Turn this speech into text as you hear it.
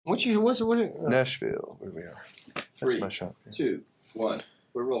Nashville, where we are. That's my shop. 2, 1.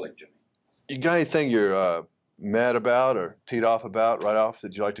 We're rolling, Jimmy. You got anything you're mad about or teed off about right off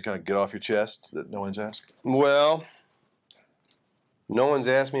that you like to kind of get off your chest that no one's asked? Well, no one's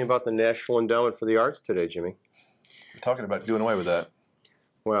asked me about the National Endowment for the Arts today, Jimmy. We're talking about doing away with that.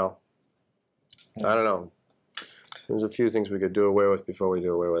 Well, I don't know. There's a few things we could do away with before we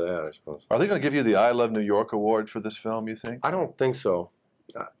do away with that, I suppose. Are they going to give you the I Love New York award for this film, you think? I don't think so.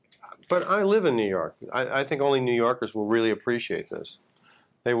 But I live in New York. I think only New Yorkers will really appreciate this.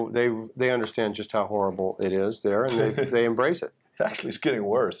 They understand just how horrible it is there, and they embrace it. Actually, it's getting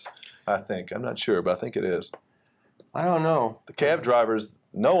worse, I think. I'm not sure, but I think it is. I don't know. The cab drivers,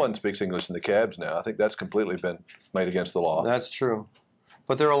 no one speaks English in the cabs now. I think that's completely been made against the law. That's true.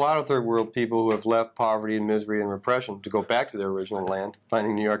 But there are a lot of third world people who have left poverty and misery and repression to go back to their original land,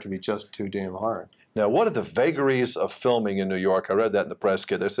 finding New York to be just too damn hard. Now, what are the vagaries of filming in New York? I read that in the press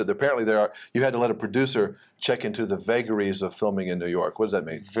kit. They said that apparently you had to let a producer check into the vagaries of filming in New York. What does that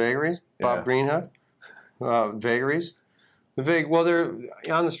mean? Vagaries? Yeah. Bob Greenhut? Vagaries? Well,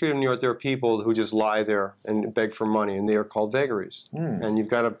 on the street of New York, there are people who just lie there and beg for money, and they are called vagaries. And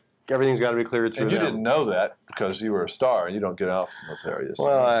everything's got to be cleared through them. And you them. didn't know that because you were a star, and you don't get out from those areas.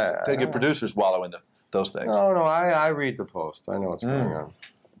 Well, they get producers wallow into those things. No, I read the Post. I know what's going on.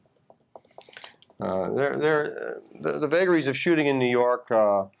 The vagaries of shooting in New York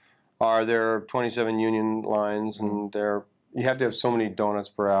are there are 27 union lines, and you have to have so many donuts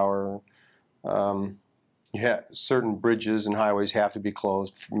per hour. Certain bridges and highways have to be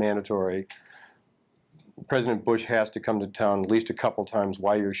closed, mandatory. President Bush has to come to town at least a couple times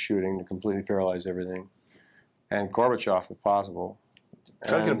while you're shooting to completely paralyze everything, and Gorbachev if possible.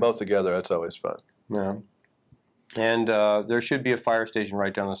 Try to get them both together. That's always fun. Yeah. And there should be a fire station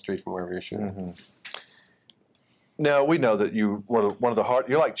right down the street from wherever you're shooting. Now, we know that you're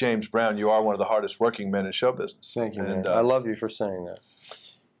like James Brown. You are one of the hardest working men in show business. Thank you, man. I love you for saying that.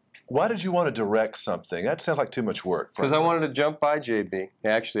 Why did you want to direct something? That sounds like too much work. Because I wanted to jump by JB.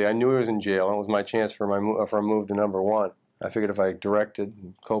 Actually, I knew he was in jail, and it was my chance for a move to #1. I figured if I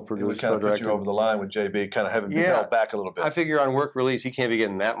directed, co-produced, it would kind of put you over the line with JB, kind of having been held back a little bit. I figure on work release, he can't be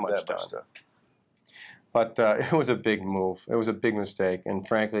getting that much done. Stuff. But it was a big move. It was a big mistake, and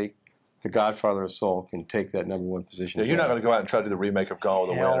frankly, the Godfather of Soul can take that #1 position. Yeah, you're not going to go out and try to do the remake of Gone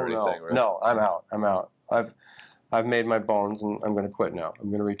with the Wind or anything, right? No, I'm out. I'm out. I've made my bones, and I'm going to quit now. I'm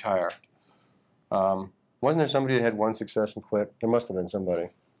going to retire. Wasn't there somebody that had one success and quit? There must have been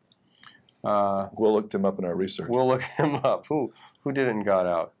somebody. We'll look them up in our research. We'll look him up. Who did it and got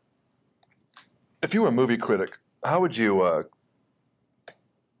out? If you were a movie critic, how would you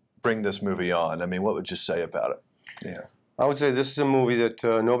bring this movie on? I mean, what would you say about it? Yeah. I would say this is a movie that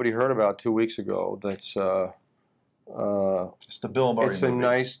nobody heard about 2 weeks ago. That's it's the Bill Murray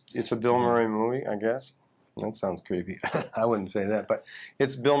movie. It's a Bill Murray movie, I guess. That sounds creepy. I wouldn't say that, but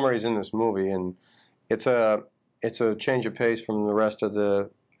it's Bill Murray's in this movie, and it's a change of pace from the rest of the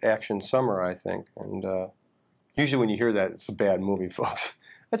action summer, I think. And usually when you hear that, it's a bad movie, folks.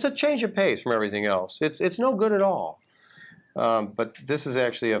 It's a change of pace from everything else. It's no good at all. But this is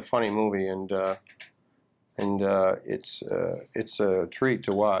actually a funny movie, and it's a treat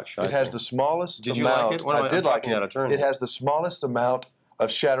to watch. It has the smallest amount. Did you like it? I did like it. It has the smallest amount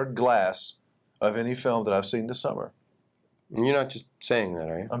of shattered glass of any film that I've seen this summer. You're not just saying that,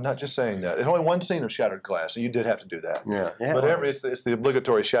 are you? I'm not just saying that. There's only one scene of shattered glass, and you did have to do that. Yeah. But it's the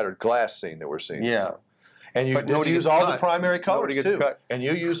obligatory shattered glass scene that we're seeing. Yeah. So. And you did use all the primary colors, too. And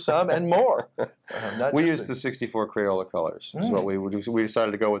you used some and more. We used the 64 Crayola colors. Is what we would do. We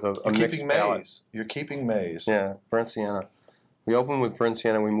decided to go with a mixed palette. You're keeping maize. Yeah, burnt sienna. We opened with burnt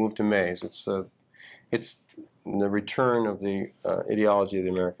sienna, we moved to maize. It's the return of the ideology of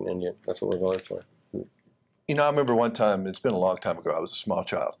the American Indian. That's what we're going for. You know, I remember one time, it's been a long time ago, I was a small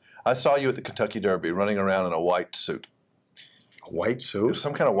child. I saw you at the Kentucky Derby running around in a white suit. A white suit?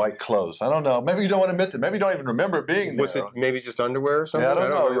 Some kind of white clothes. I don't know. Maybe you don't want to admit that. Maybe you don't even remember being there. Was it maybe just underwear or something? Yeah, I don't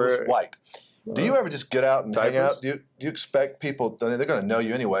know. It was white. Do you ever just get out and hang out? Do you expect people, they're going to know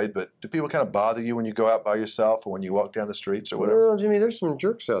you anyway, but do people kind of bother you when you go out by yourself or when you walk down the streets or whatever? Well, Jimmy, there's some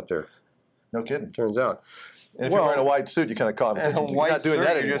jerks out there. No kidding. Turns out. And if you're wearing a white suit, you kind of call them attention. You're not doing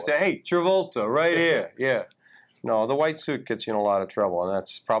that anymore. You just say, hey, Travolta, right here. Yeah. No, the white suit gets you in a lot of trouble, and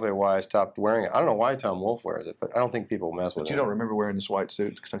that's probably why I stopped wearing it. I don't know why Tom Wolfe wears it, but I don't think people mess with it. But you don't remember wearing this white suit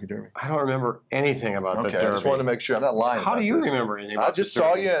at the Kentucky Derby? I don't remember anything about the Derby. I just wanted to make sure. I'm not lying. How do you remember anything about I just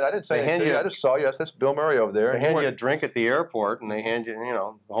saw you, and I didn't say anything. I just saw you. That's Bill Murray over there. They hand you a drink at the airport, and they hand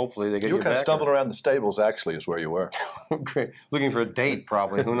you, hopefully they get you were kind of stumbling around the stables, actually, is where you were. Great. Looking for a date,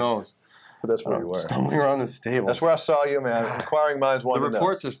 probably. Who knows? That's where you were. Stumbling around the stables. That's where I saw you, man. Inquiring minds want to know. The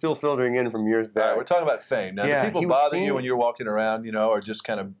reports are still filtering in from years back. All right, we're talking about fame. Now, Yeah, do people bother you when you're walking around, you know, or just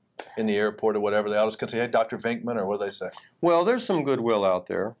kind of in the airport or whatever? They always can say, hey, Dr. Venkman, or what do they say? Well, there's some goodwill out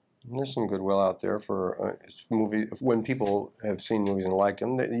there. There's some goodwill out there for movie. When people have seen movies and liked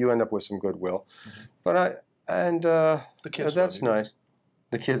them, you end up with some goodwill. Mm-hmm. But the kids that's nice.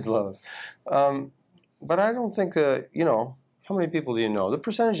 The kids love us. But I don't think, you know, how many people do you know? The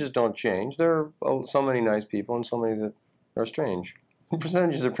percentages don't change. There are so many nice people and so many that are strange. The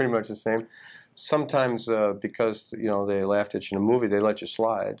percentages are pretty much the same. Sometimes because, you know, they laughed at you in a movie, they let you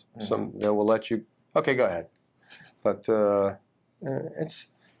slide. Mm-hmm. They will let you, okay, go ahead. But it's,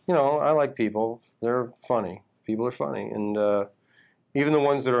 you know, I like people. They're funny. People are funny. And even the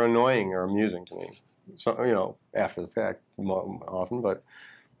ones that are annoying are amusing to me. So, you know, after the fact often. But,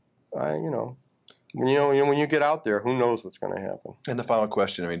 you know, when you get out there, who knows what's going to happen? And the final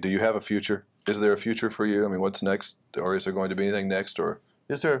question, I mean, do you have a future? Is there a future for you? I mean, what's next? Or is there going to be anything next? Or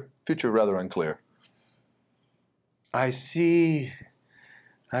is there a future rather unclear? I saw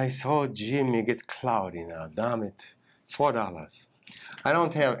Jim, it gets cloudy now. Damn it. $4. I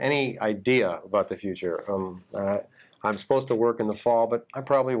don't have any idea about the future. I'm supposed to work in the fall, but I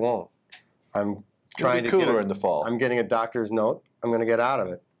probably won't. I'm trying to get cooler in the fall. I'm getting a doctor's note. I'm going to get out of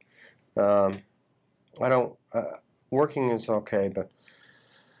it. I don't. Working is okay, but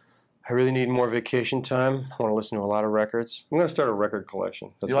I really need more vacation time. I want to listen to a lot of records. I'm going to start a record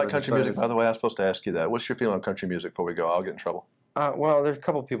collection. Do you like country music, by the way? I was supposed to ask you that. What's your feeling on country music before we go? I'll get in trouble. Well, there's a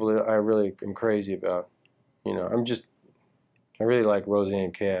couple people that I really am crazy about. You know, I really like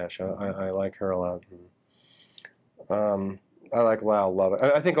Roseanne Cash. I like her a lot. I like Lyle Lovett.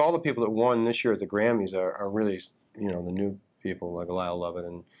 I think all the people that won this year at the Grammys are really, you know, the new people like Lyle Lovett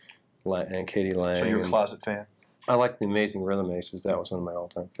and Katie Lang. So you're a closet fan? I like the Amazing Rhythm Aces. That was one of my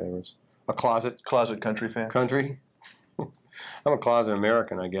all-time favorites. A closet country fan? Country. I'm a closet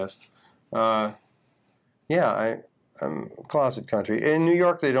American, I guess. Yeah, I'm closet country. In New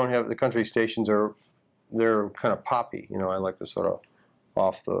York, they don't have the country stations they're kind of poppy. You know, I like the sort of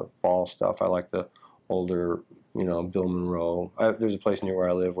off the ball stuff. I like the older, you know, Bill Monroe. There's a place near where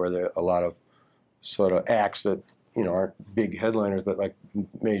I live where there are a lot of sort of acts that, you know, aren't big headliners, but like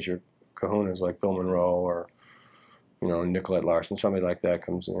major kahunas like Bill Monroe or, you know, Nicolette Larson, somebody like that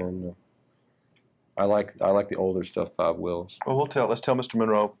comes in. I like the older stuff, Bob Wills. Well, let's tell Mr.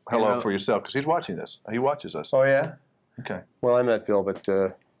 Monroe hello for yourself, because he's watching this. He watches us. Oh, yeah? Okay. Well, I met Bill, but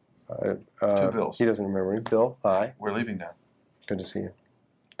Two Bills. He doesn't remember me. Bill, hi. We're leaving now. Good to see you.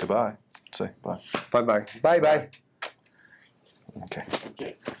 Goodbye. Say bye. Bye-bye. Bye-bye. Okay.